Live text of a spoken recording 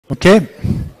Okay,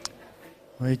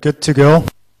 we're good to go.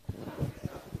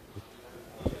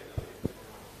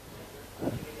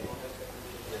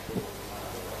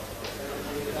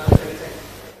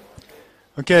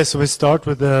 Okay, so we start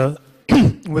with the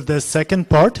with the second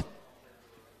part,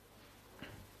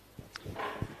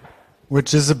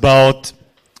 which is about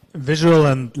visual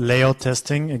and layout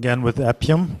testing, again with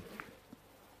Appium.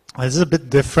 This is a bit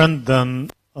different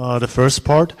than the first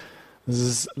part. This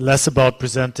is less about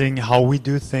presenting how we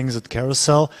do things at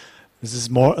Carousell. This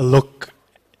is more a look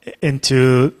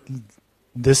into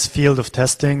this field of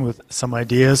testing with some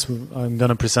ideas. I'm going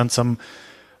to present some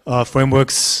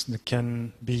frameworks that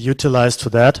can be utilized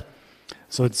for that.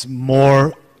 So it's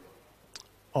more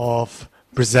of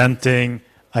presenting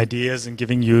ideas and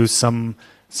giving you some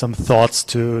thoughts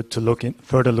to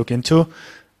further look into.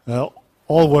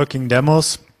 All working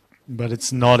demos, but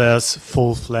it's not as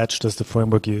full-fledged as the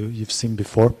framework you've seen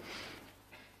before.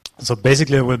 So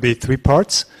basically it will be three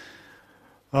parts.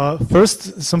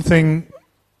 First, some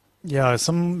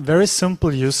very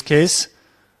simple use case.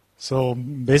 So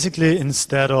basically,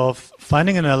 instead of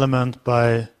finding an element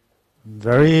by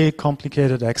very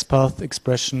complicated XPath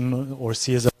expression or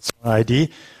CSS ID,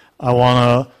 I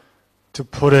want to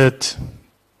put it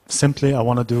simply, I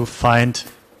want to do find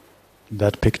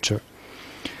that picture.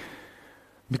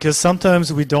 Because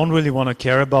sometimes we don't really want to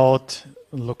care about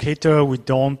locator, we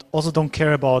also don't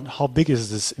care about how big is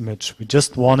this image. We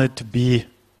just want it to be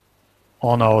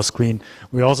on our screen.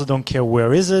 We also don't care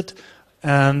where is it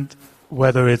and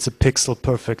whether it's a pixel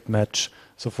perfect match.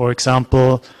 So for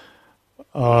example,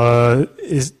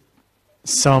 is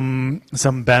some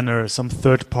banner, some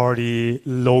third-party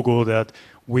logo that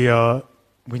we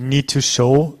need to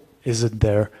show, is it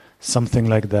there? Something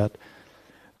like that.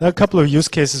 There are a couple of use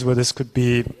cases where this could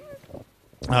be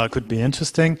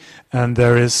interesting, and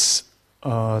there is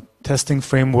a testing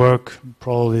framework,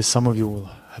 probably some of you will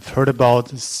have heard about,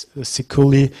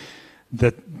 Sikuli,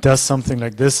 that does something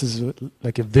like this, is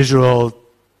like a visual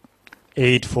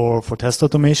aid for test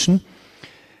automation.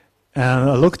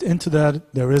 And I looked into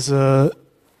that. There is a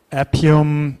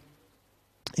Appium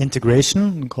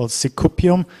integration called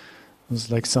Sikuli. It's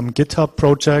like some GitHub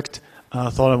project. I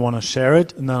thought I want to share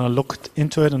it, and then I looked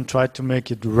into it and tried to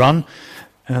make it run.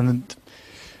 And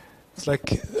it's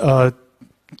like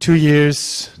 2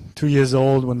 years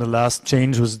old when the last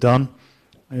change was done.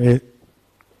 I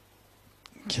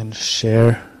can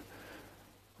share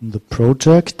the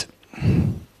project.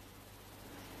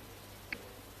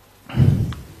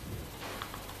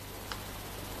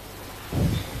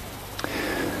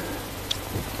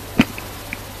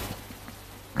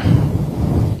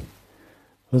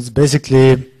 It's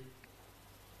basically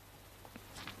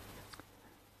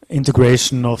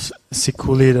integration of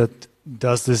Sikuli that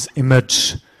does this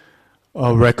image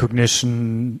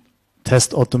recognition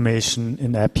test automation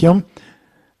in Appium.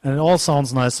 And it all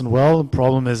sounds nice and well. The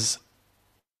problem is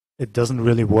it doesn't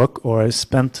really work, or I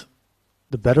spent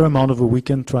the better amount of a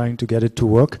weekend trying to get it to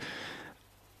work.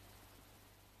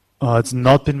 It's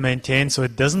not been maintained, so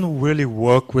it doesn't really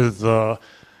work with the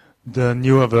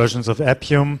newer versions of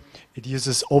Appium. It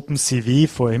uses OpenCV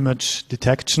for image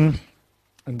detection,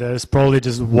 and there's probably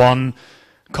just one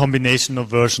combination of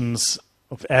versions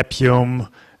of Appium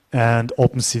and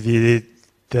OpenCV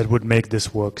that would make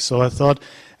this work. So I thought,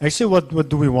 actually, what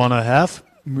do we want to have?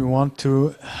 We want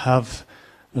to have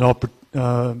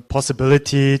an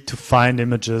possibility to find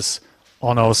images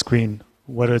on our screen,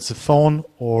 whether it's a phone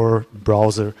or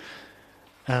browser.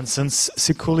 And since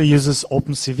Sikuli uses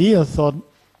OpenCV, I thought,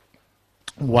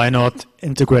 why not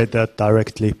integrate that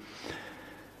directly?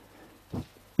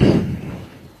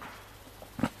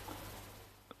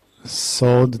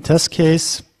 So the test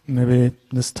case, maybe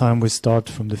this time we start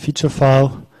from the feature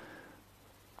file.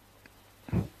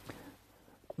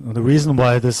 The reason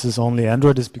why this is only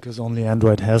Android is because only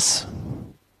Android has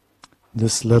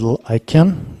this little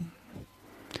icon.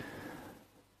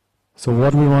 So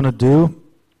what we want to do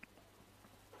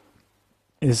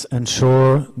is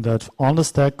ensure that on the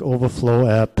Stack Overflow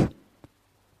app,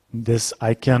 this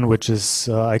icon, which is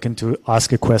icon to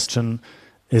ask a question,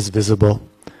 is visible.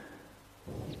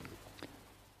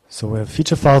 So we have a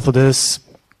feature file for this.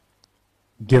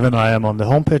 Given I am on the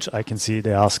homepage, I can see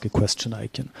the ask a question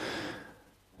icon.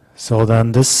 So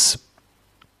then this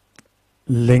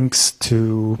links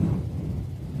to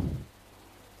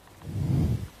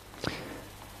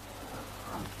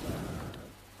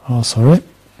sorry.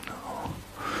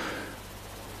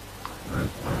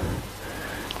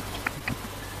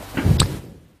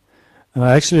 And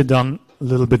I actually done a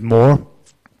little bit more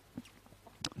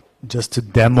just to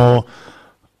demo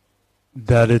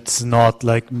that it's not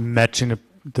like matching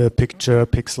the picture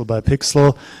pixel by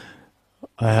pixel.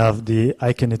 I have the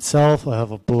icon itself, I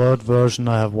have a blurred version,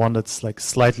 I have one that's like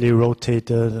slightly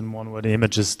rotated and one where the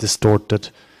image is distorted.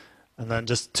 And then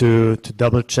just to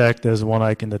double check, there's one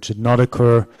icon that should not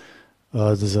occur.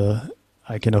 There's an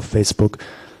icon of Facebook.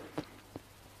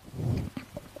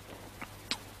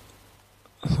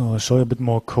 So I'll show you a bit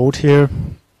more code here.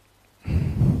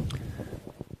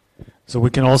 So we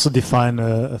can also define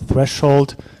a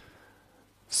threshold.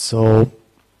 So,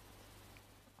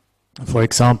 for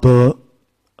example,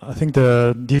 I think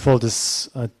the default is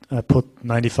I put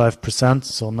 95%,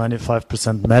 so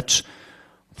 95% match.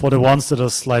 For the ones that are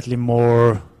slightly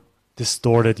more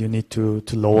distorted, you need to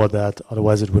lower that,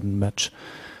 otherwise it wouldn't match.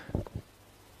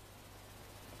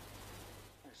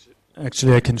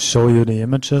 Actually, I can show you the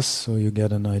images so you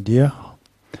get an idea.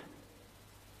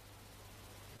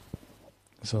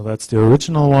 So that's the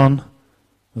original one.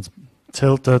 It's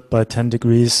tilted by 10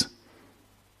 degrees.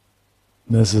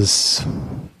 This is,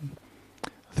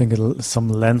 I think, some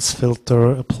lens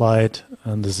filter applied,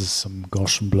 and this is some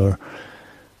Gaussian blur.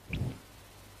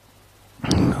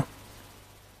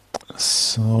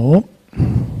 So,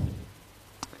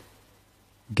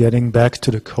 getting back to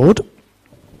the code.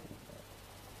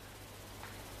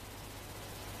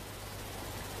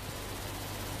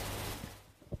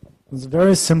 It's a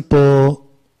very simple,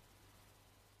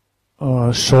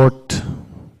 short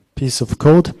piece of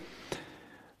code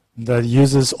that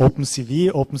uses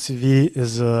OpenCV. OpenCV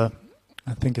is, I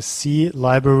think, a C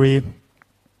library,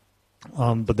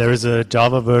 but there is a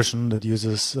Java version that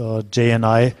uses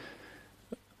JNI,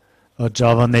 a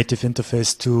Java native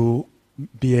interface, to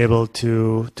be able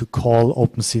to call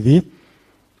OpenCV.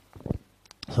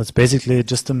 So it's basically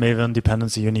just a Maven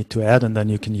dependency you need to add, and then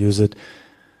you can use it.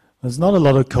 There's not a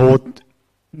lot of code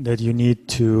that you need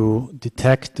to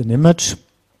detect an image.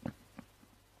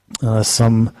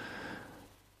 Some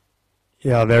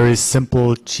very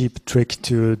simple, cheap trick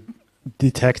to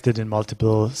detect it in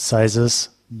multiple sizes.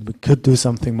 We could do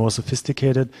something more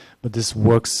sophisticated, but this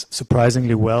works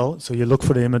surprisingly well. So you look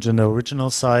for the image in the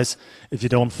original size. If you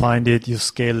don't find it, you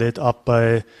scale it up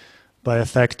by a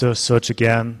factor, search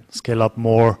again, scale up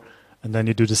more, and then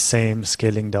you do the same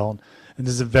scaling down. And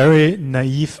this is a very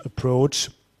naive approach,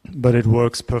 but it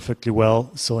works perfectly well.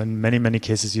 So in many, many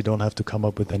cases, you don't have to come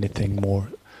up with anything more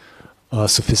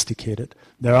sophisticated.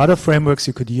 There are other frameworks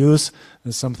you could use.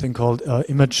 There's something called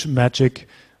Image Magic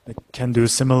that can do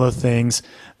similar things.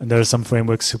 And there are some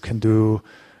frameworks who can do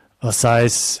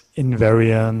size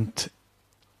invariant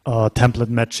template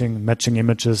matching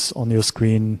images on your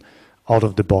screen out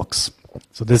of the box.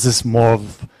 So this is more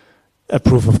of a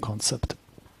proof of concept.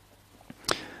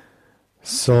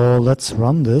 So let's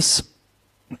run this.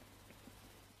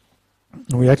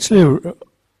 We actually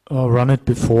run it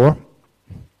before,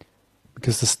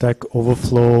 because the Stack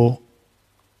Overflow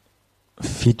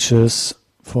features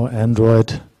for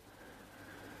Android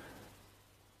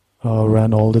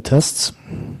ran all the tests.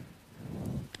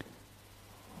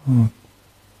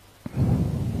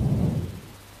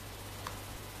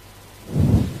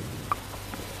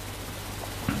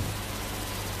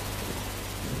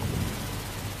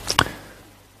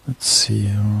 Let's see,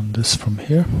 run this from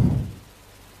here.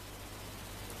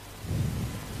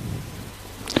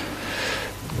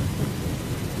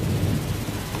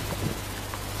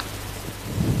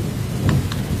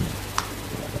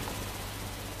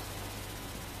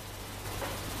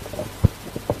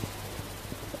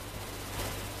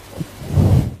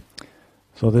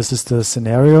 So this is the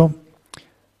scenario.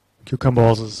 Cucumber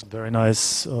also is very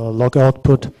nice log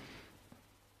output.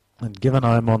 And given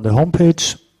I'm on the home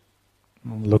page,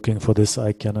 I'm looking for this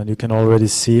icon, and you can already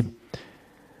see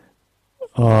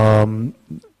found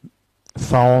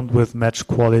with match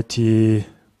quality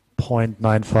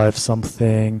 0.95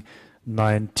 something,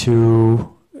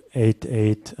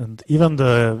 9288, and even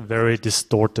the very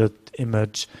distorted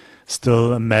image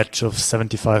still a match of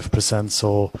 75%.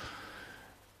 So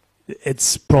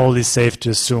it's probably safe to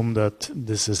assume that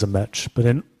this is a match. But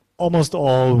in almost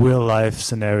all real life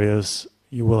scenarios,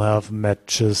 you will have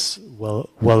matches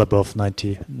well above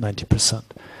 90%.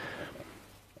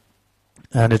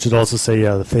 And it should also say,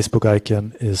 yeah, the Facebook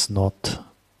icon is not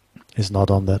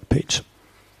on that page.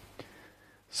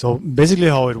 So basically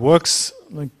how it works,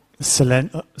 like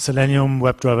Selenium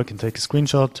WebDriver can take a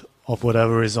screenshot of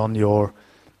whatever is on your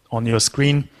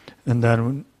screen, and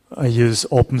then I use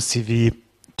OpenCV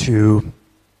to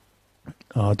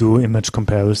do image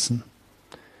comparison.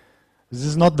 This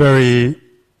is not a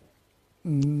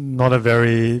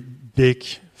very big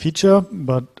feature,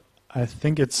 but I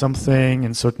think it's something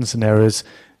in certain scenarios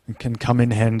that can come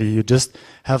in handy. You just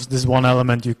have this one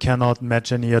element you cannot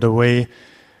match any other way,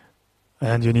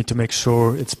 and you need to make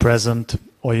sure it's present,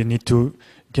 or you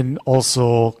can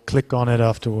also click on it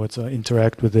afterwards or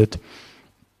interact with it.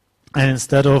 And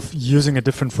instead of using a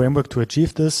different framework to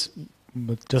achieve this,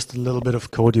 with just a little bit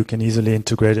of code, you can easily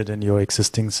integrate it in your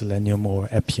existing Selenium or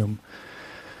Appium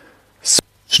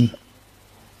solution.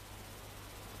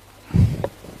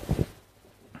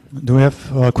 Do we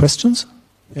have questions?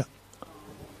 Yeah.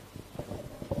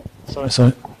 Sorry.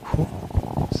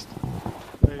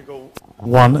 There you go.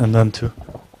 One and then two.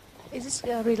 Is this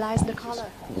realize the color?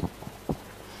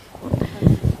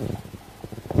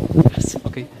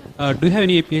 Okay. Do you have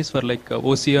any APIs for like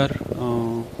OCR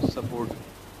support?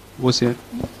 OCR.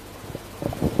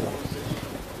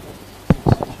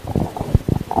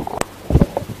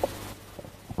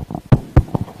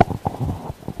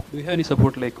 Do you have any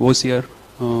support like OCR?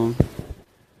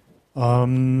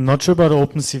 Not sure about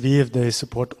OpenCV if they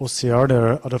support OCR. There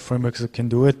are other frameworks that can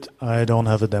do it. I don't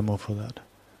have a demo for that,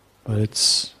 but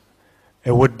it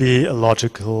would be a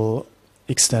logical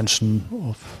extension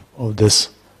of this.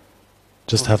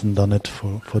 Just haven't done it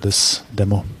for this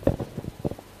demo.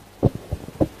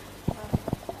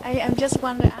 I am just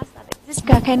want to ask that this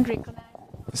guy can recognize.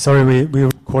 Sorry, we're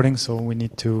recording, so we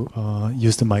need to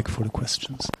use the mic for the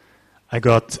questions. I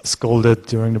got scolded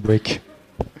during the break.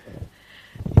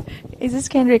 Is this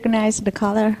can recognize the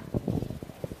color?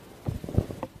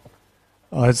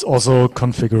 It's also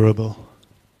configurable.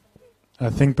 I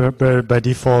think by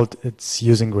default it's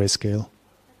using grayscale.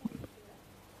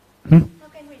 How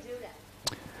can we do that?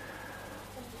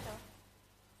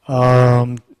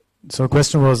 So the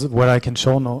question was what I can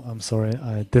show. No, I'm sorry,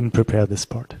 I didn't prepare this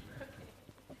part.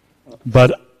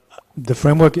 But the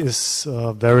framework is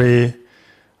very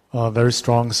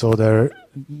strong, so there are a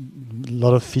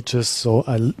lot of features. So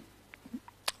I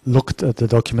looked at the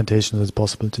documentation that's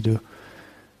possible to do.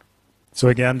 So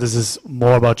again, this is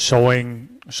more about showing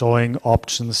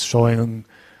options, showing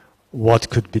what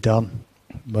could be done.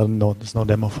 But no, there's no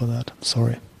demo for that.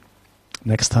 Sorry.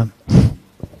 Next time.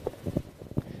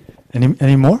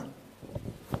 Any more?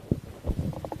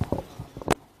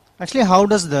 Actually, how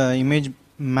does the image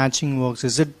matching works?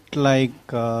 Is it like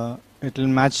it will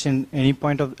match in any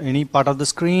part of the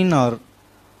screen, or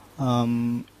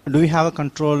do you have a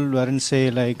control wherein say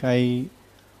like I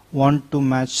want to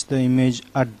match the image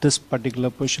at this particular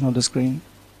position of the screen?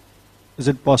 Is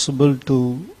it possible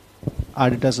to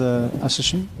add it as a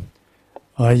session?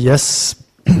 Yes.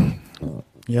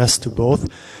 Yes to both.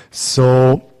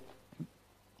 So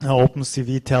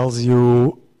OpenCV tells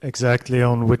you exactly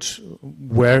on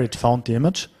where it found the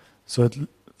image. So it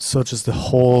searches the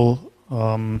whole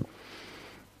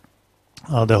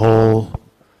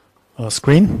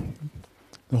screen,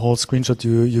 the whole screenshot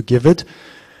you give it.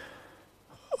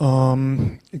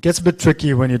 It gets a bit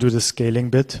tricky when you do the scaling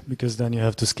bit, because then you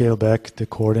have to scale back the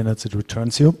coordinates it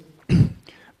returns you.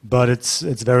 But it's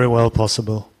very well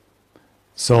possible.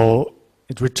 So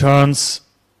it returns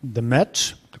the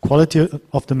match, the quality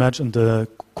of the match, and the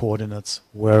coordinates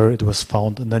where it was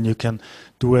found, and then you can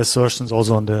do assertions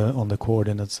also on the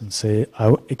coordinates and say,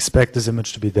 I expect this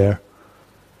image to be there.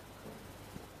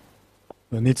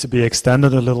 It needs to be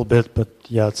extended a little bit, but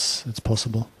yeah, it's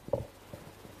possible.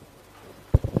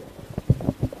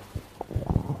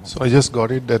 So I just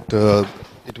got it that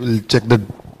it will check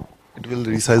it will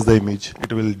resize the image,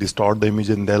 it will distort the image,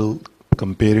 and they'll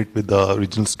compare it with the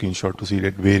original screenshot to see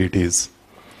that where it is.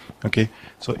 Okay,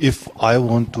 so if I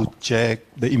want to check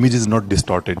the image is not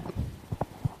distorted,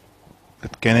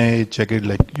 can I check it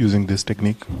like using this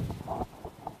technique?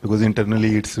 Because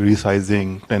internally it's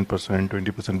resizing 10%,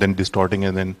 20%, then distorting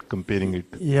and then comparing it.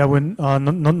 Yeah, when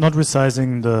not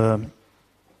resizing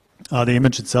the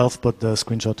image itself, but the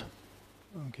screenshot.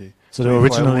 Okay. So the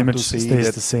original image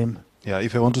stays the same. Yeah,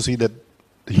 if I want to see that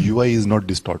the UI is not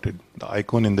distorted, the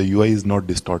icon in the UI is not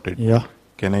distorted. Yeah.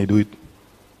 Can I do it?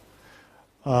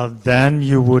 Then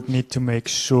you would need to make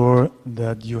sure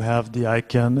that you have the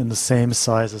icon in the same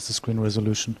size as the screen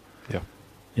resolution. Yeah.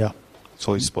 Yeah.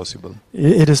 So it's possible.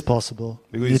 It is possible.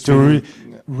 You need to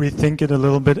rethink it a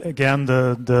little bit. Again,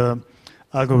 the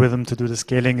algorithm to do the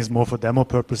scaling is more for demo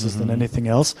purposes than anything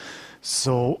else.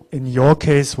 So in your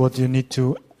case, what you need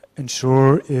to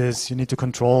ensure is you need to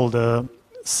control the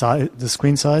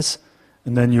screen size,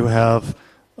 and then you have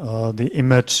the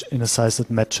image in a size that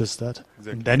matches that.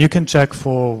 Exactly. And then you can check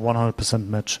for 100%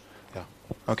 match. Yeah.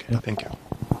 Okay. Yeah. Thank you.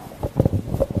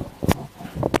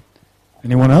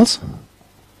 Anyone else?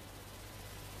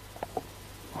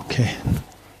 Okay.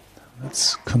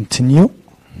 Let's continue.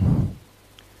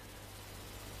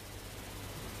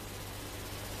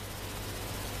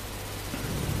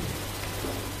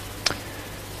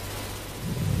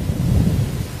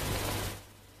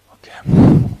 Okay.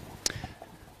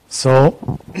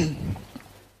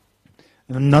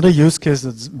 Another use case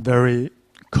that's very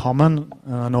common,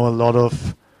 I know a lot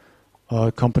of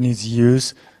companies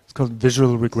use, it's called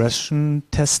visual regression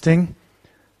testing.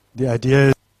 The idea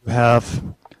is to have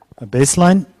a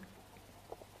baseline.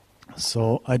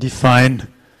 So I define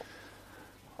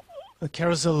a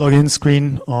Carousell login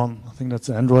screen on, I think that's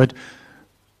Android.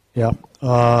 Yeah,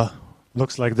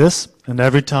 looks like this. And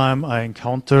every time I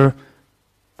encounter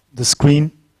the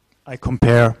screen, I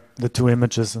compare the two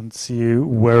images and see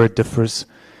where it differs.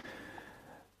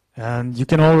 And you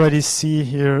can already see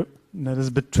here that is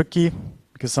a bit tricky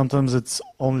because sometimes it's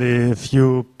only a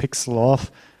few pixels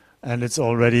off and it's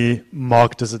already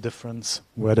marked as a difference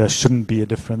where there shouldn't be a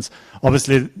difference.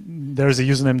 Obviously, there's a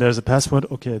username, there's a password.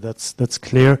 Okay, that's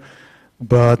clear.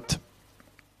 But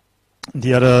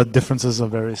the other differences are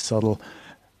very subtle.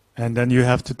 And then you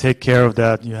have to take care of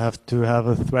that. You have to have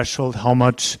a threshold, how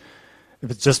much,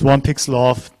 if it's just 1 pixel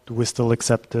off, do we still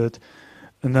accept it?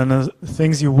 And then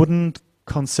things you wouldn't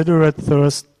consider at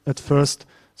first.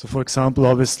 So for example,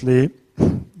 obviously,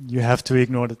 you have to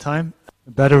ignore the time,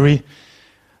 the battery,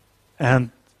 and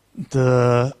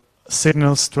the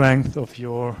signal strength of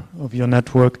your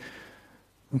network.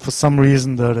 And for some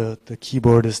reason, the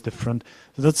keyboard is different.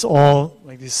 So that's all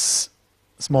like these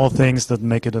small things that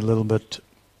make it a little bit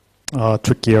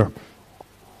trickier.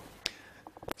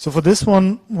 So for this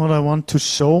one, what I want to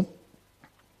show,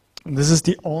 this is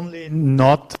the only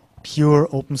not pure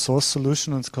open source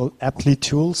solution. It's called Apply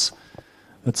Tools.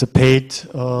 It's a paid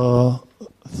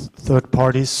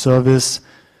third-party service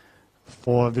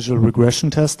for visual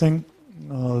regression testing.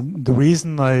 The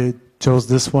reason I chose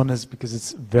this one is because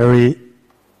it's very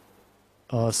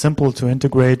simple to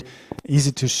integrate,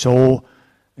 easy to show,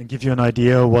 and give you an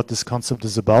idea what this concept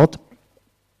is about.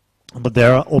 But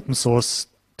there are open source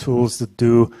tools that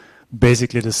do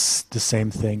basically the same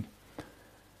thing.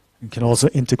 You can also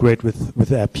integrate with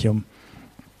Appium.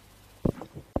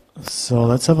 So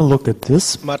let's have a look at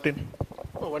this. Martin,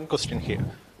 one question here.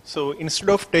 So instead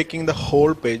of taking the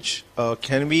whole page,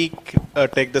 can we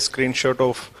take the screenshot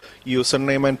of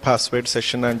username and password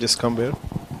session and just compare?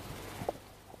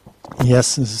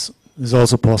 Yes, this is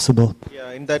also possible.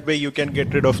 Yeah, in that way you can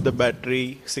get rid of the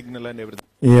battery signal and everything.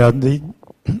 Yeah,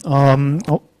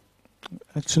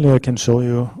 actually I can show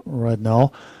you right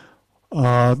now.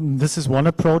 This is one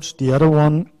approach. The other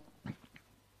one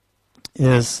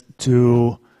is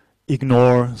to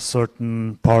ignore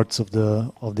certain parts of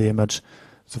the image.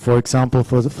 So for example,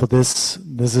 for this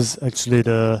is actually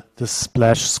the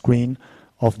splash screen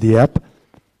of the app.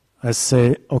 I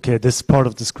say, okay, this part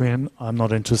of the screen I'm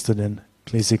not interested in.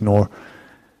 Please ignore.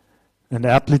 And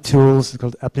Apply Tools, it's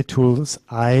called Apply Tools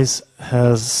Eyes,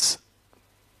 has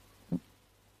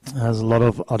a lot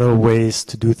of other ways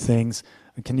to do things.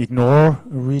 I can ignore a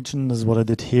region, this is what I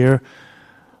did here.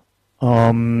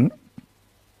 You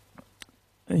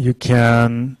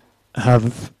can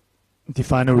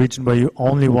define a region where you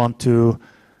only want to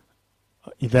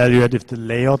evaluate if the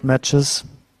layout matches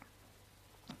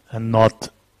and not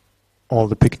all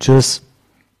the pictures.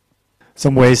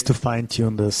 Some ways to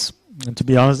fine-tune this. And to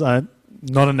be honest, I'm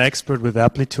not an expert with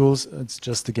Apply Tools. It's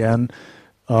just, again,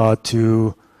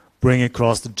 to bring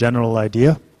across the general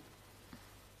idea.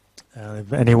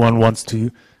 If anyone wants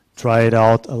to try it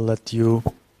out, I'll let you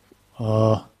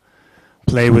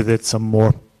play with it some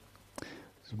more.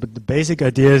 But the basic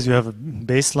idea is you have a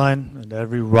baseline, and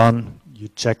every run you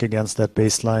check against that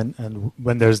baseline. And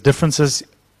when there's differences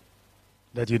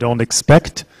that you don't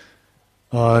expect,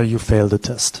 you fail the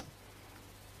test.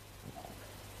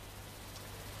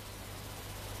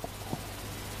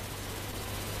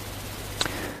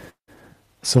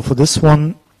 So for this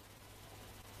one,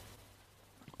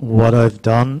 what I've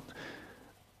done,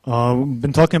 we've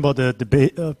been talking about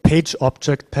the page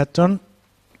object pattern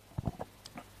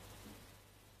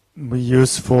we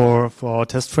use for our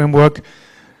test framework.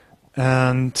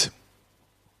 And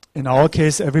in our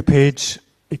case, every page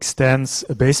extends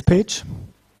a base page.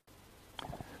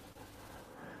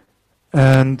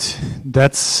 And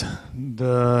that's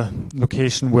the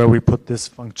location where we put this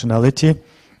functionality.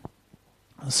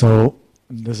 So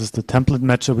this is the template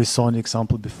matcher we saw in the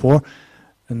example before.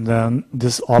 And then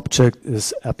this object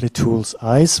is Apply Tools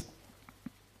Eyes.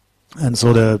 And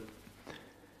so the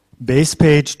base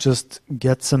page just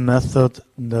gets a method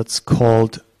that's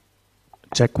called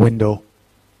check window.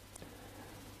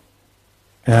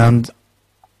 And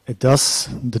it does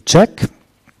the check.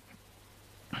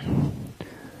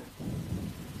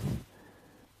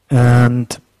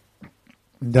 And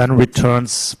then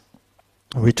returns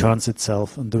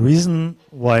itself. And the reason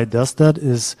why it does that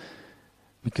is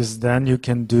because then you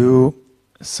can do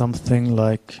something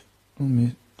like, let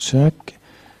me check.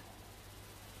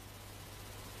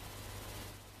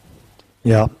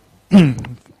 yeah,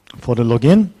 for the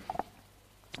login.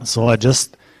 So I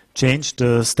just changed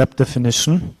the step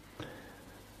definition.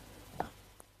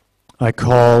 I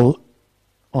call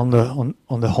on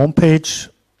the home page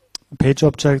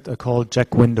object, I call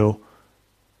check window.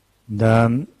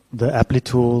 Then the apply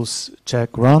tools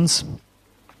check runs.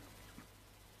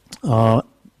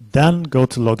 Then go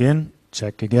to login,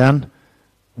 check again.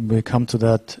 We come to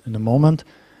that in a moment.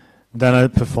 Then I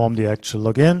perform the actual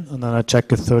login, and then I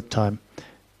check a third time.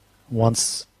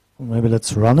 Once, maybe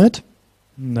let's run it,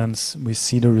 and then we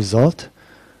see the result.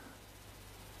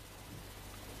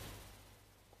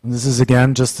 And this is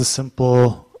again just a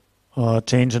simple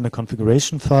change in the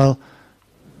configuration file.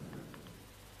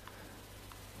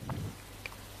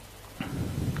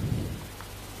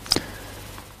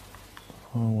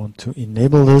 I want to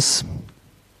enable this.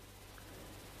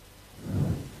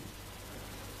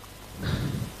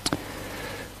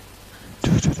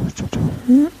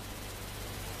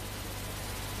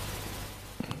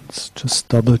 Let's just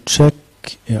double check.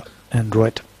 Yeah,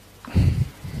 Android.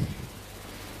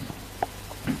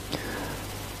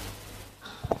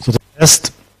 So the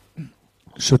test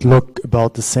should look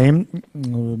about the same.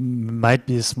 Might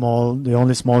be the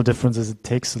only small difference is it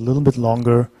takes a little bit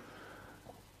longer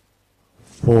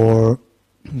for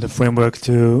the framework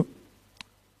to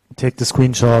take the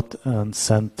screenshot and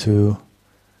send to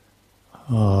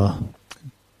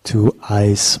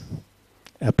eyes,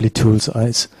 Apply Tools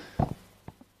eyes.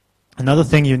 Another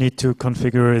thing you need to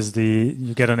configure is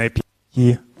you get an API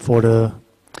key for the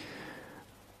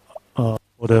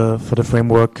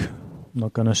framework. I'm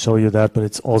not going to show you that, but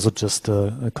it's also just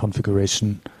a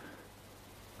configuration.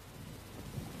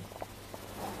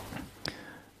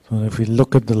 So if we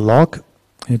look at the log,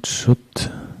 it should.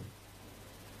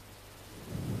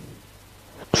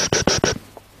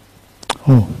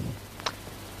 Oh,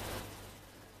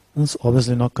 that's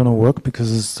obviously not going to work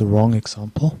because it's the wrong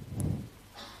example.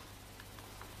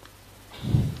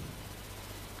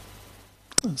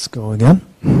 Let's go again.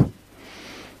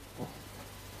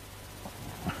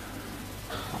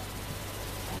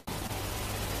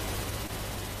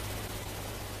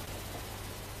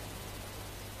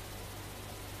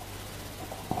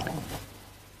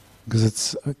 Because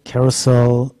it's a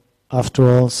carousel after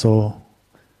all, so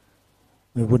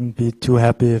we wouldn't be too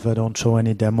happy if I don't show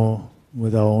any demo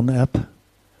with our own app.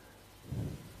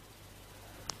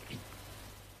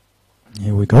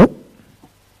 Here we go.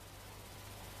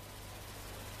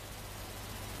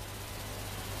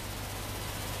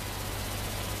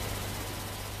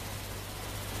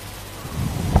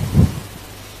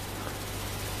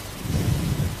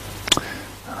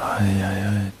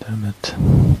 Damn it.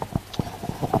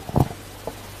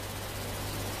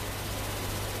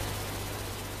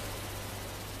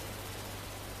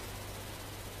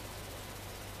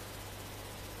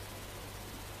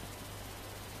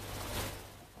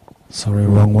 Sorry,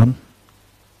 wrong one.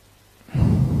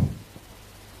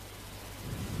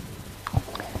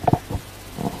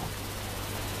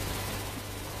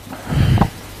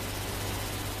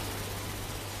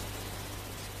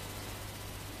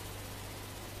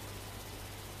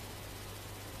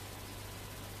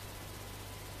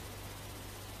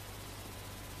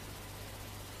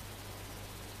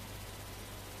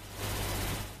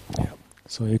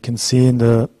 So you can see in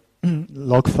the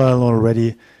log file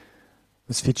already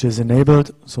this feature is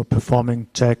enabled, so performing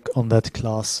check on that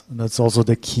class. And that's also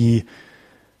the key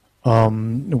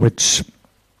which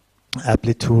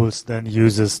Apply Tools then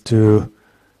uses to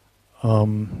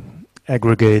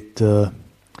aggregate the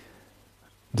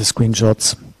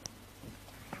screenshots.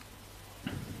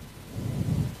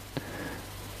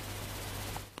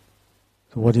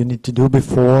 So what you need to do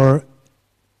before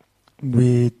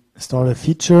we start a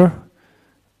feature,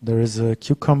 there is a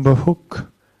cucumber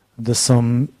hook, there's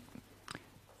some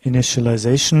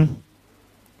initialization,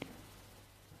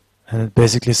 and it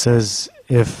basically says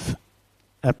if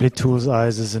Apply Tools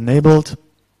eyes is enabled,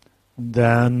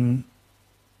 then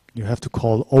you have to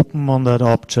call open on that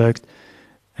object,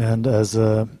 and as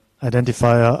a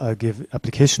identifier I give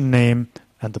application name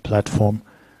and the platform.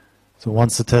 So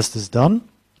once the test is done,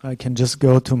 I can just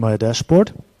go to my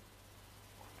dashboard.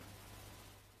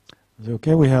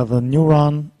 Okay, we have a new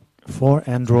run for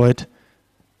Android.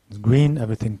 It's green,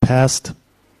 everything passed.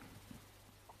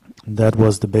 That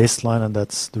was the baseline, and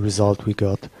that's the result we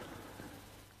got.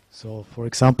 So, for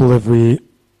example, if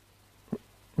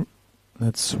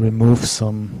let's remove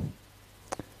some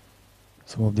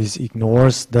of these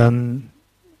ignores, then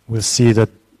we'll see that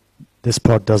this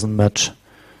part doesn't match.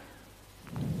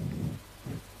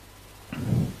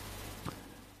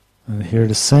 And here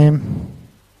the same.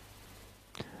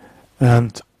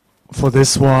 And for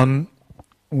this one,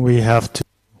 we have to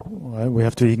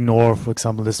ignore, for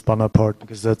example, this banner part,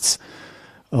 because that's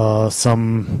that's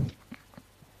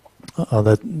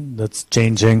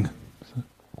changing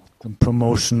some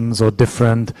promotions or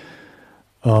different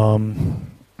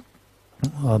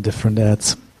different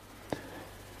ads.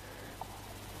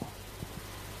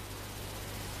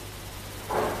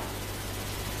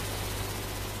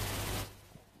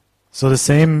 So the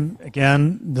same,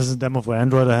 again, this is a demo for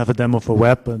Android. I have a demo for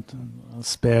web, but I'll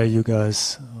spare you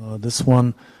guys. This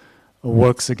one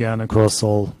works again across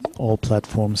all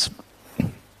platforms.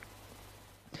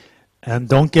 And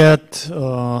don't get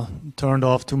turned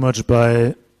off too much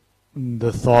by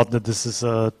the thought that this is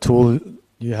a tool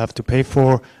you have to pay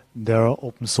for. There are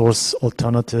open source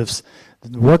alternatives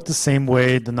that work the same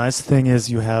way. The nice thing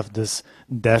is you have this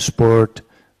dashboard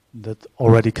that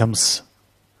already comes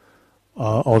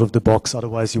out of the box.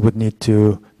 Otherwise, you would need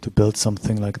to build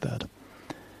something like that.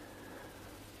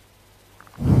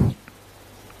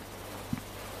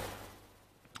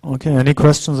 Okay, any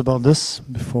questions about this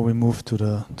before we move to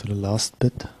the last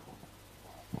bit?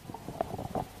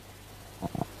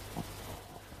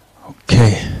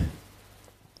 Okay,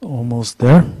 almost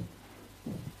there.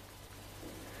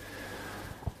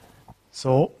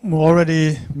 So we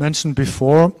already mentioned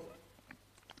before,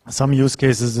 some use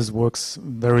cases this works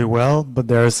very well, but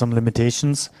there are some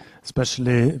limitations,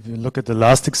 especially if you look at the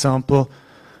last example,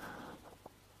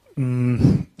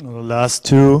 the last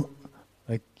two.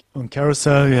 On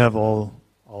Carousell, you have all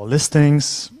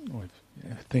listings.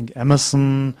 I think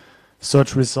Amazon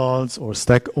search results or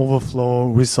Stack Overflow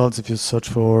results. If you search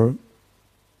for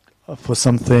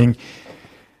something,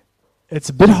 it's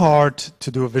a bit hard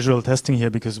to do a visual testing here,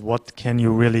 because what can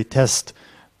you really test?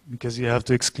 Because you have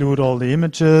to exclude all the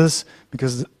images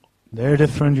because they're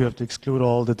different. You have to exclude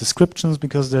all the descriptions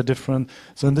because they're different.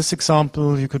 So in this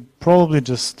example, you could probably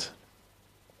just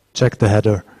check the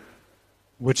header,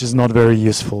 which is not very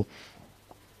useful.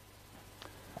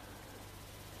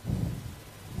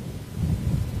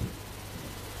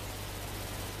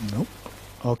 Nope.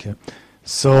 Okay.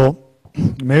 So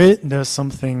maybe there's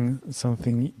something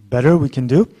better we can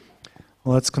do.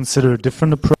 Well, let's consider a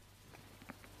different approach.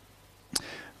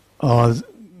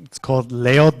 It's called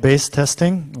layout-based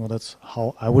testing, or that's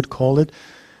how I would call it.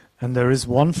 And there is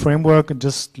one framework I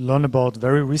just learned about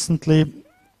very recently.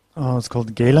 It's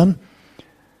called Galen,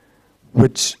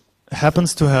 which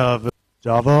happens to have a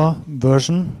Java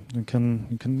version. You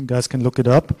guys can look it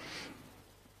up,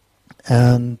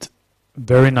 and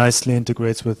very nicely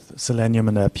integrates with Selenium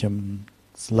and Appium.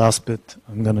 It's the last bit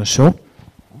I'm going to show.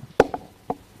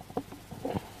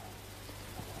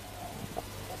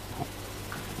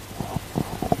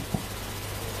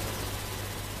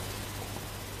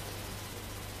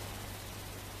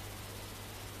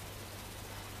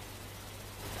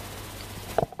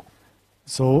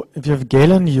 So if you have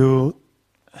Galen, you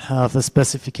have a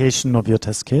specification of your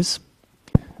test case.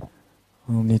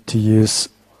 We'll need to use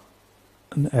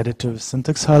an editor with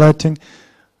syntax highlighting.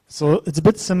 So it's a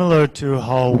bit similar to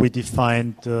how we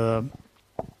defined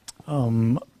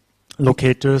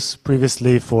locators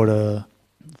previously for the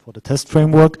test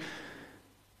framework.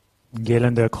 In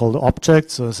Galen, they're called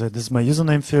objects. So I say this is my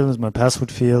username field, this is my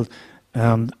password field,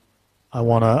 and I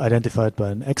want to identify it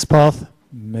by an XPath.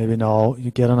 Maybe now you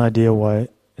get an idea why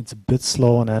it's a bit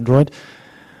slow on Android.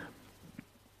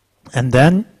 And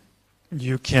then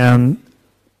you can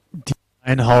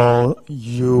define how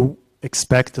you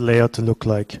expect the layout to look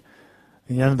like.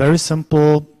 Again, very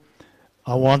simple.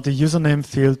 I want the username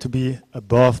field to be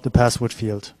above the password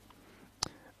field.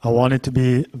 I want it to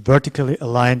be vertically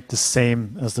aligned the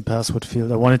same as the password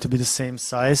field. I want it to be the same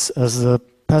size as the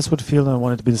password field, and I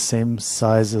want it to be the same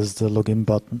size as the login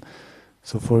button.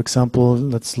 So for example,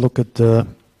 let's look at the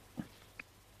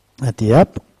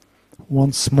app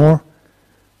once more.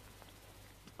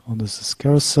 Oh, this is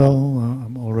Carousell.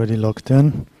 I'm already logged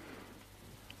in.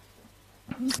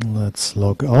 Let's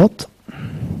log out.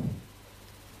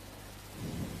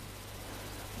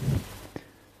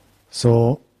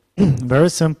 So very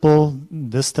simple.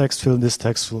 This text field, this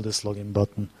login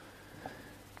button.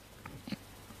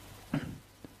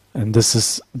 And this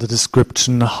is the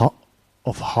description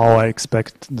of how I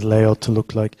expect the layout to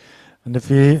look like. And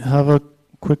if we have a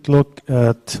quick look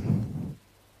at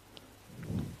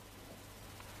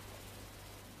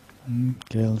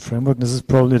Galen framework, this is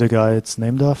probably the guy it's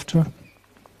named after.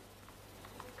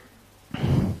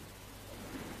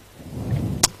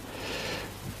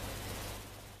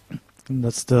 And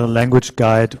that's the language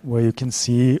guide where you can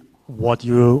see what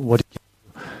you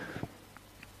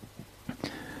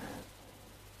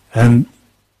and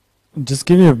just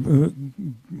give you a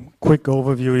quick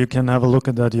overview. You can have a look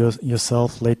at that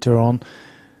yourself later on.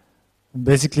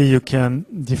 Basically, you can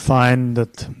define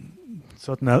that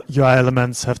certain UI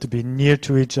elements have to be near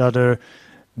to each other.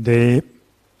 You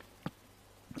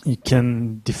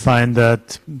can define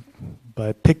that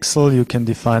by pixel. You can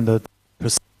define that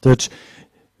percentage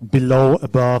below,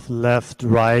 above, left,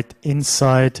 right,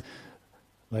 inside.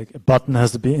 Like a button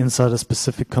has to be inside a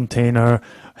specific container,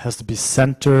 has to be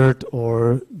centered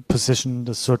or positioned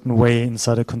a certain way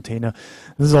inside a container.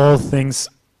 These are all things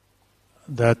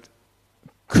that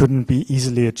couldn't be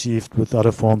easily achieved with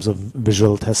other forms of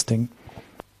visual testing.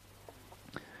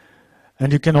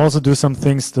 And you can also do some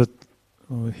things that,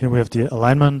 here we have the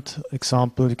alignment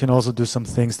example, you can also do some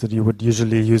things that you would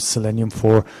usually use Selenium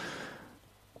for,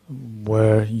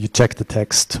 where you check the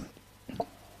text.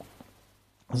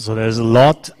 So there's a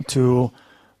lot to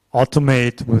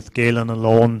automate with Galen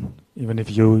alone, even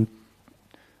if you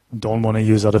don't want to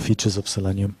use other features of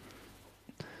Selenium.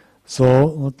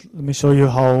 So let me show you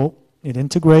how it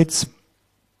integrates.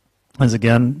 It's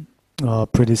again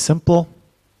pretty simple.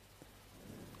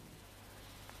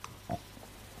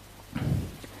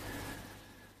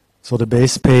 So the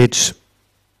base page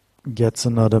gets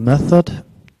another method.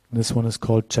 This one is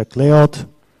called check layout.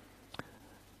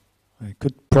 It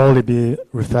could probably be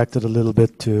refactored a little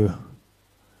bit to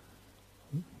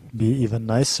be even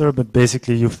nicer, but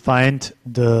basically you find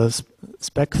the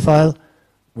spec file,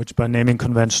 which by naming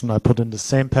convention I put in the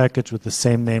same package with the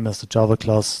same name as the Java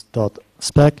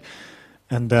class.spec,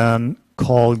 and then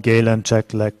call Galen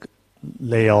check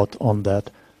layout on that.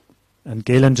 And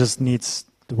Galen just needs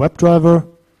the WebDriver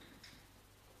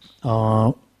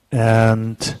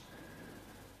and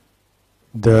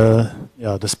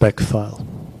the spec file.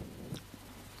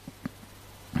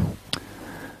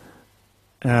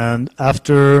 And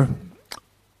after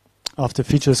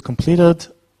feature is completed,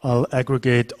 I'll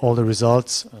aggregate all the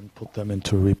results and put them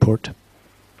into a report.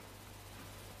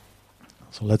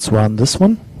 So let's run this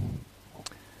one.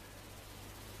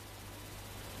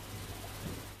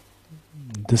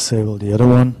 Disable the other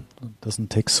one. It doesn't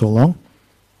take so long.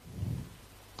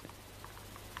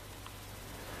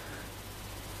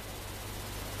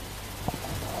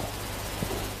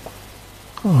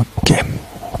 Okay.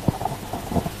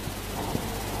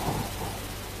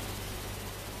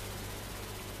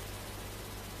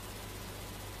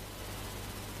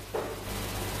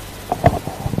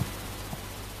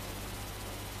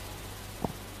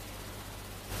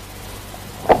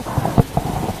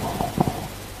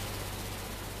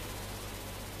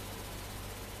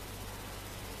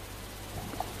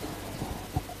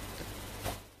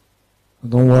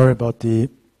 Don't worry about the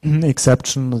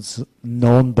exception. It's a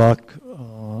known bug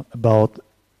about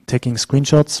taking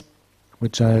screenshots,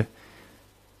 which I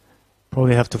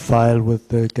probably have to file with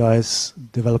the guys,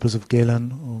 developers of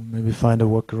Galen, or maybe find a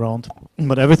workaround.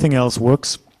 But everything else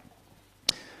works.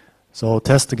 So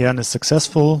test again is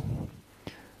successful.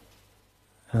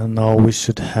 And now we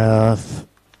should have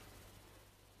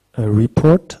a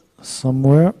report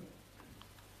somewhere.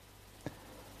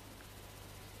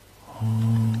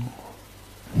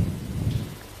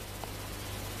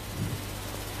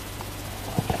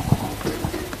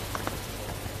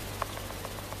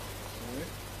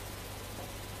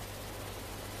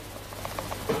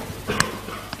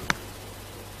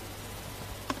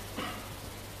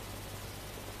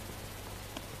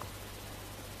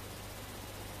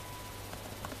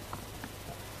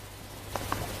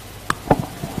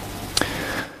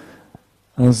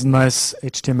 There's a nice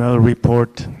HTML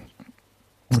report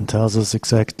and tells us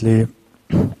exactly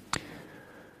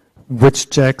which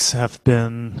checks have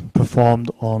been performed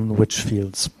on which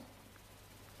fields.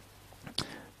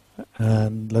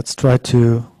 And let's try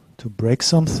to break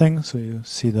something so you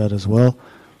see that as well.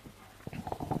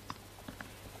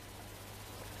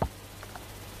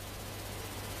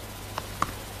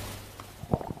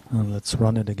 And let's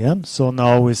run it again. So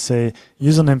now we say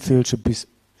username field should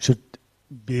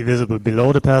be visible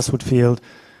below the password field,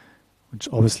 which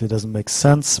obviously doesn't make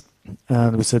sense.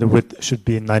 And we say the width should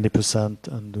be 90%,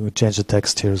 and we change the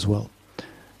text here as well.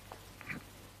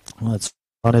 Let's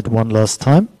run it one last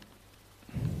time.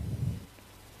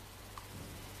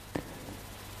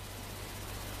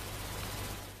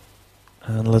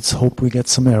 And let's hope we get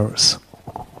some errors.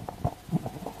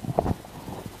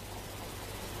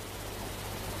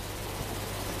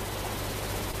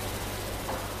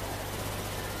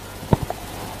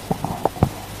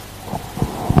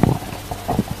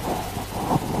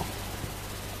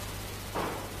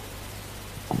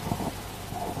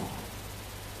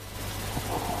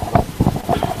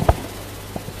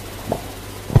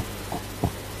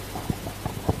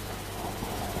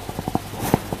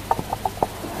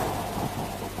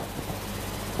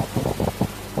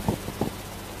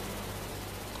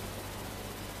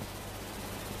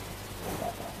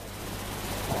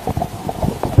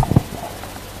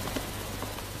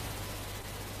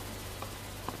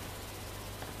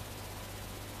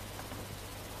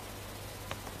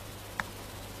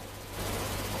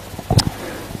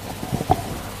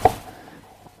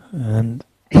 And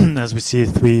as we see,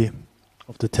 3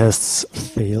 of the tests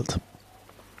failed.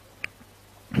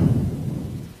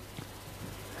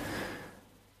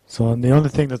 So the only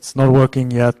thing that's not working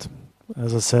yet,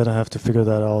 as I said, I have to figure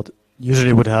that out.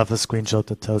 Usually would have a screenshot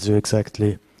that tells you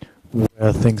exactly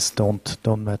where things don't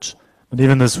match. But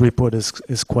even this report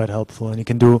is quite helpful, and you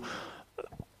can do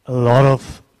a lot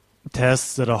of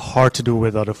tests that are hard to do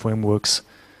with other frameworks.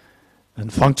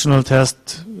 And functional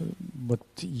tests, what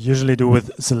you usually do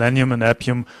with Selenium and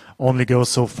Appium, only goes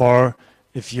so far.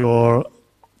 If your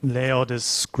layout is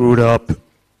screwed up,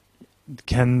 it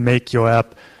can make your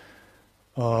app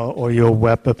or your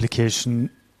web application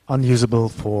unusable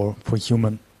for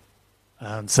human.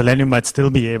 And Selenium might still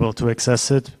be able to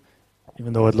access it,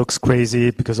 even though it looks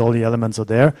crazy because all the elements are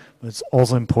there. But it's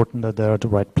also important that they're at the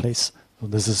right place. So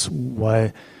this is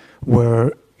where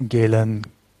Galen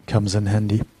comes in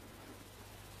handy.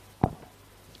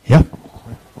 Yeah.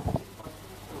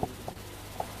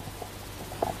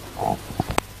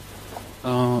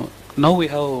 Now we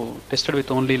have tested with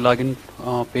only login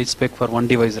page spec for one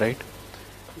device, right?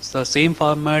 It's the same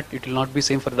format, it will not be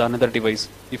same for the another device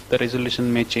if the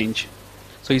resolution may change.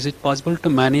 So is it possible to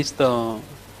manage the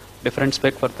different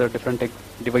spec for the different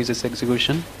devices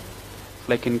execution?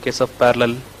 Like in case of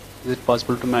parallel, is it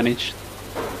possible to manage?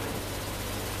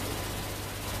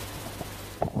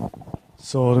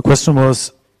 So the question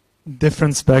was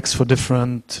different specs for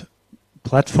different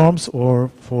platforms or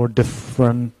for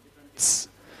different...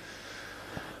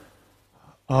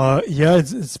 yeah,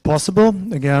 it's possible.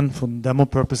 Again, for demo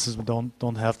purposes, we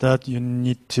don't have that. You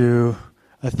need to...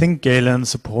 I think Galen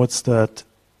supports that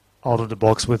out of the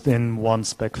box within one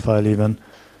spec file even.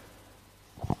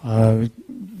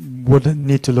 Would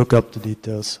need to look up the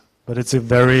details. But it's a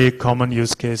very common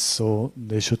use case, so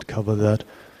they should cover that.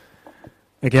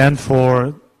 Again,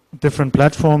 for different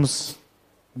platforms,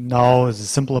 now is a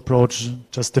simple approach,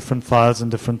 just different files and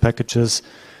different packages.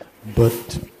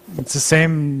 But it's the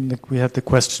same, like we had the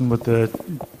question with the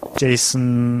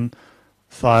JSON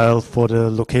file for the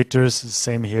locators. The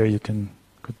same here, you could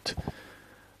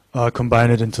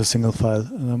combine it into a single file.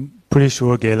 And I'm pretty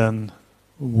sure Galen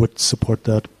would support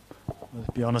that.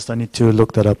 To be honest, I need to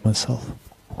look that up myself.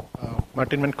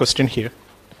 Martin, one question here.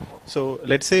 So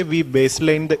let's say we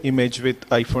baseline the image with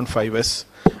iPhone 5s,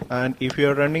 and if we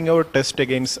are running our test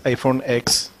against iPhone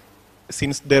X,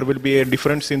 since there will be a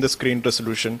difference in the screen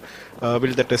resolution,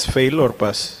 will the test fail or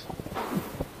pass?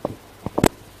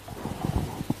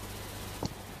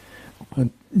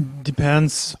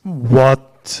 Depends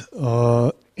what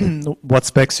what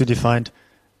specs you defined.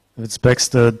 If it's specs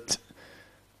that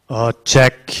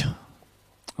check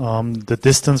the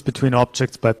distance between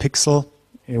objects by pixel,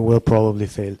 it will probably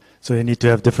fail. So you need to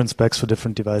have different specs for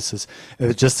different devices. If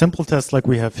it's just simple tests like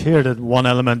we have here, that one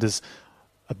element is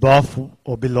above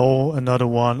or below another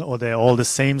one, or they're all the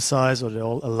same size, or they're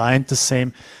all aligned the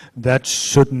same, that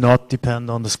should not depend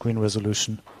on the screen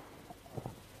resolution.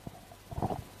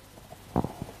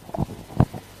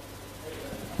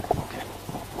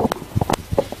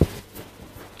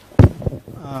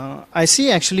 I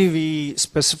see actually we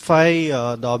specify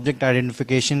the object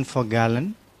identification for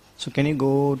Galen. So can you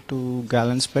go to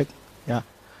Galen spec? Yeah.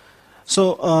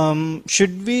 So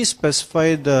should we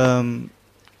specify the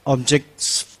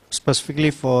objects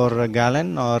specifically for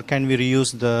Galen, or can we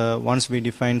reuse the ones we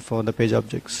defined for the page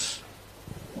objects?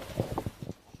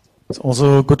 It's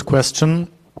also a good question.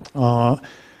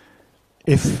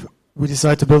 If we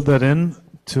decide to build that in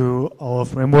to our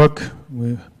framework,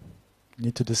 we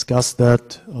need to discuss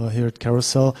that here at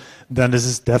Carousell, then this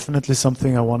is definitely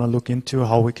something I want to look into,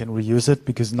 how we can reuse it,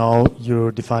 because now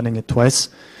you're defining it twice.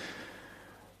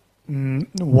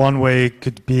 One way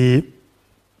could be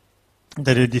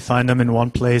that you define them in one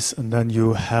place and then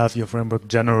you have your framework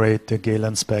generate the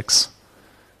Galen specs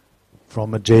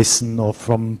from a JSON or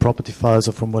from property files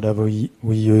or from whatever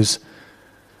we use.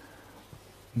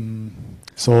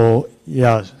 So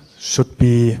yeah, should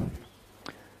be...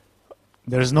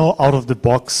 There's no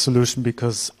out-of-the-box solution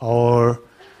because our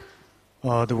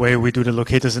the way we do the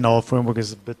locators in our framework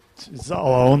is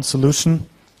our own solution.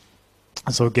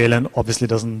 So Galen obviously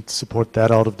doesn't support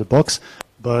that out of the box,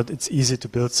 but it's easy to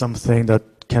build something that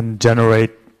can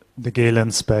generate the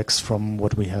Galen specs from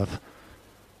what we have.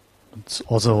 It's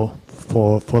also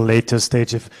for later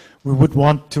stage. If we would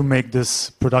want to make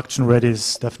this production ready,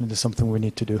 is definitely something we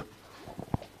need to do.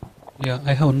 Yeah,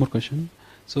 I have one more question.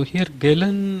 So here,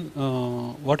 Galen,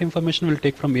 what information will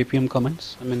take from Appium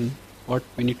comments? I mean, what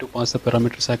we need to pass the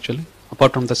parameters actually,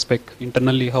 apart from the spec,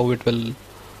 internally how it will...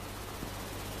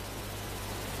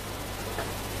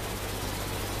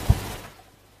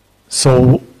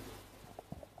 So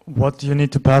what do you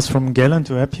need to pass from Galen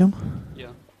to Appium? Yeah.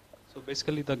 So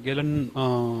basically the Galen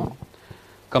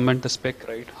comment the spec,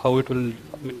 right? How it will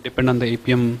depend on the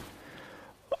Appium.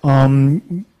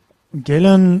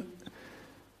 Galen,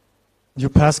 you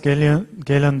pass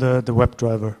Galen the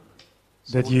WebDriver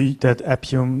that you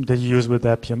use with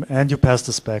Appium, and you pass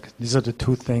the spec. These are the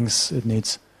two things it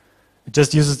needs. It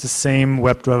just uses the same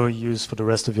WebDriver you use for the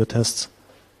rest of your tests.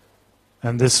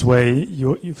 And this way,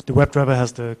 if the WebDriver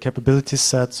has the capabilities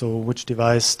set, so which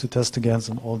device to test against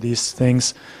and all these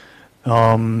things,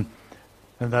 and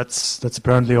that's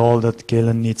apparently all that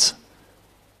Galen needs.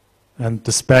 And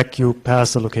the spec, you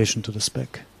pass the location to the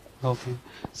spec. Okay.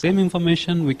 Same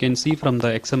information we can see from the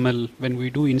XML when we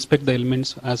do inspect the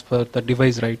elements as per the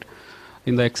device, right?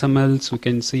 In the XMLs, we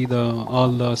can see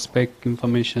all the spec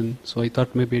information. So I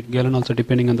thought maybe Galen also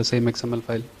depending on the same XML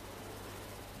file.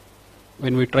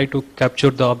 When we try to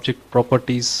capture the object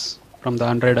properties from the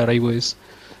Android or iOS,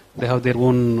 they have their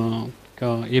own,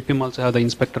 Appium also have the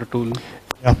inspector tool.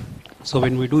 Yeah. So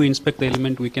when we do inspect the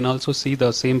element, we can also see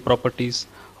the same properties,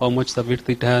 how much the width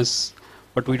it has,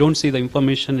 but we don't see the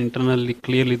information internally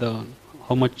clearly,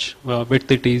 how much width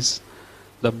it is,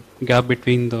 the gap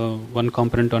between the one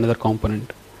component to another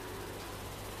component.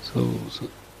 So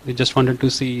we just wanted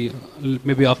to see,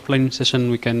 maybe offline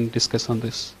session we can discuss on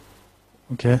this.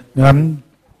 Okay. I'm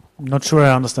not sure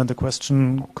I understand the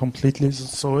question completely.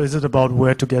 So is it about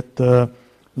where to get the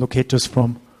locators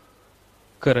from?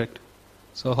 Correct.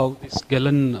 So how this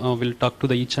Galen will talk to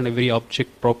the each and every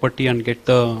object property and get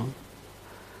the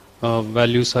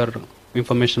values or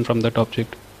information from that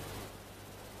object.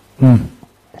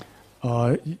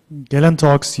 Galen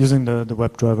talks using the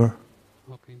WebDriver.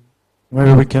 Okay.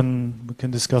 Maybe we can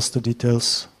discuss the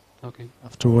details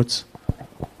afterwards.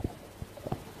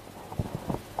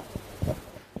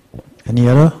 Any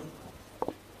other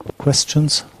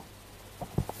questions?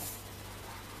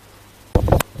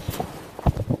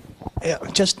 Yeah,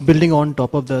 just building on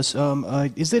top of this,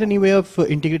 is there any way of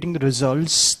integrating the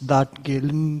results that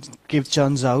Galen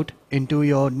churns out into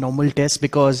your normal test?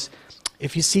 Because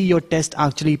if you see your test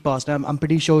actually passed, I'm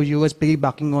pretty sure you was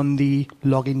piggybacking on the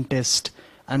login test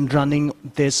and running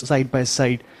this side by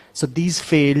side. So these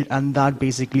failed and that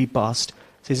basically passed.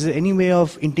 So is there any way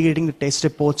of integrating the test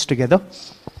reports together?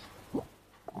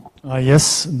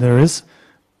 Yes, there is.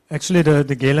 Actually,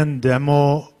 the Galen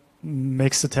demo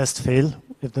makes the test fail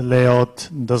if the layout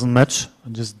doesn't match. I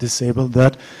just disable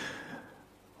that.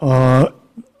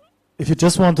 If you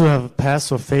just want to have a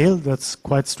pass or fail, that's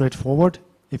quite straightforward.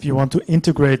 If you want to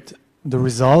integrate the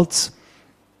results,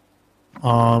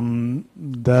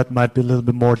 that might be a little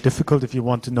bit more difficult if you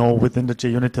want to know within the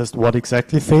JUnit test what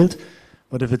exactly failed.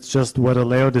 But if it's just whether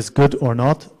layout is good or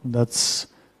not, that's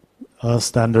a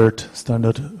standard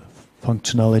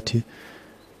functionality.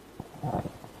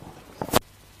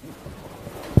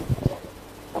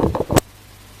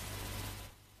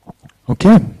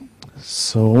 Okay,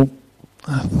 so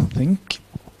I think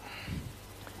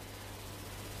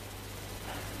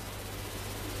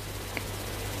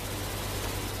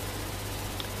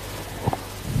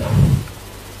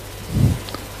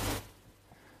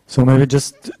so maybe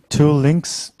just two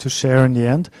links to share in the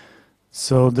end.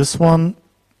 So this one,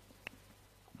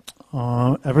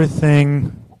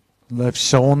 everything I've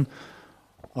shown,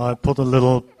 I put a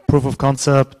little proof of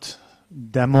concept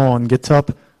demo on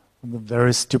GitHub, with a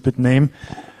very stupid name,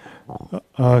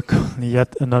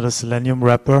 yet another Selenium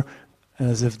wrapper,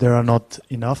 as if there are not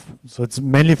enough. So it's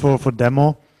mainly for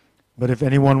demo, but if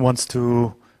anyone wants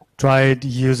to try it,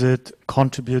 use it,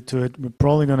 contribute to it, we're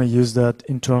probably going to use that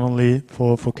internally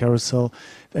for Carousell.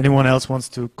 If anyone else wants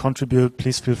to contribute,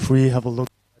 please feel free, have a look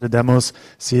at the demos,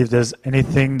 see if there's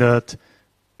anything that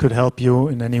could help you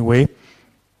in any way.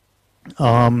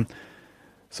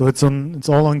 So it's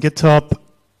all on GitHub.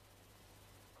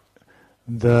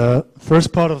 The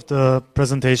first part of the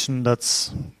presentation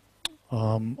that's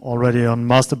already on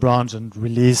master branch and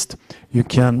released, you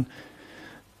can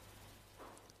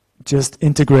just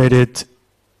integrate it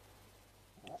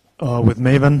with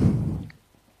Maven.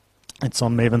 It's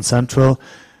on Maven Central.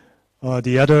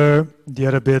 The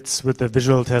other bits with the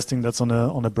visual testing, that's on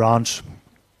a branch.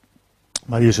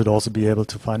 But you should also be able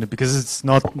to find it because it's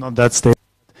not that stable.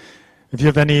 If you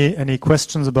have any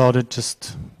questions about it,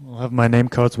 just I'll have my name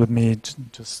cards with me.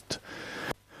 Just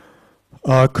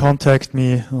contact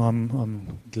me.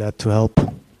 I'm glad to help.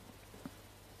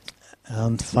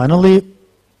 And finally,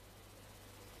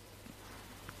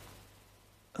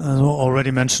 as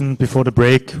already mentioned before the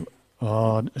break,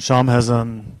 Sham has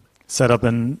set up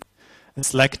a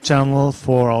Slack channel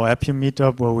for our Appium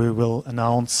Meetup where we will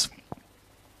announce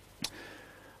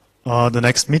the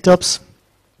next meetups.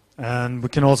 And we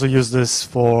can also use this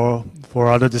for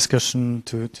other discussion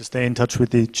to stay in touch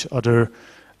with each other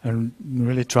and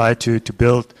really try to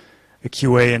build a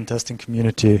QA and testing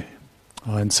community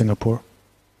in Singapore.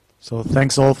 So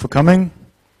thanks all for coming.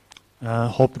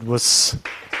 Hope it was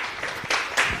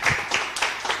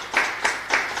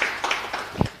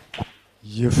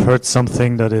you've heard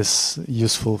something that is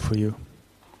useful for you.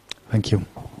 Thank you.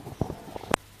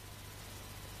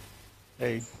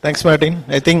 Hey, thanks, Martin.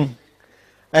 I think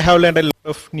I have learned a lot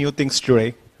of new things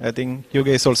today. I think you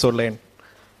guys also learned.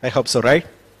 I hope so, right?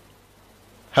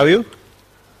 Have you?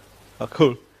 Oh,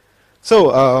 cool.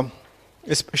 So,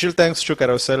 a special thanks to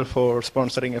Carousell for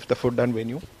sponsoring of the food and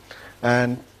venue.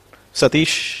 And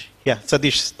Satish,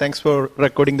 thanks for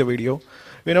recording the video.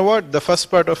 You know what? The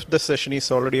first part of the session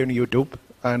is already on YouTube,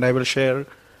 and I will share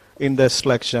in the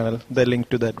Slack channel the link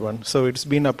to that one. So it's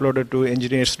been uploaded to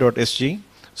Engineers.SG,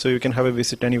 so you can have a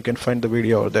visit and you can find the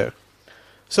video over there.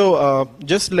 So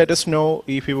just let us know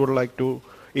if you would like to,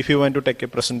 if you want to take a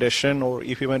presentation or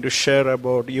if you want to share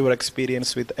about your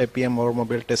experience with Appium or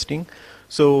mobile testing.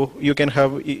 So you can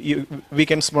have, we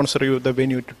can sponsor you the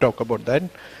venue to talk about that.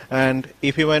 And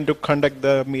if you want to conduct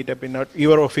the meetup in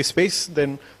your office space,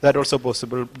 then that also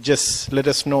possible. Just let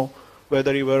us know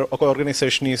whether your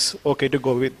organization is okay to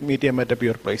go with meeting at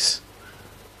your place.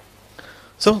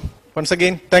 So once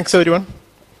again, thanks everyone.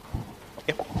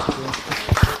 Yeah.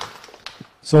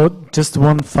 So just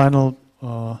one final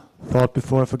thought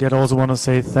before I forget. I also want to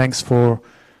say thanks for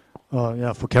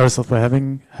Carousell for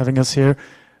having us here,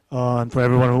 and for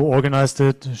everyone who organized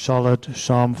it. Charlotte,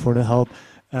 Sham for the help,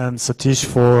 and Satish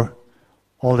for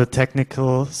all the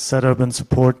technical setup and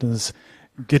support. It's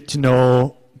good to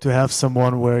know to have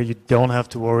someone where you don't have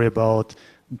to worry about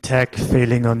tech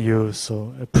failing on you.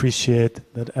 So appreciate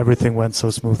that everything went so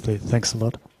smoothly. Thanks a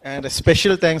lot. And a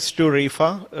special thanks to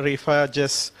Rifa.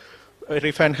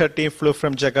 Rifa and her team flew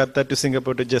from Jakarta to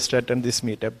Singapore to just attend this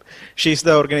meetup. She's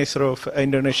the organizer of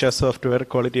Indonesia Software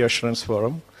Quality Assurance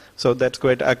Forum. So that's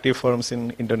quite active forums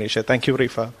in Indonesia. Thank you,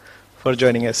 Rifa, for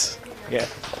joining us. Yeah.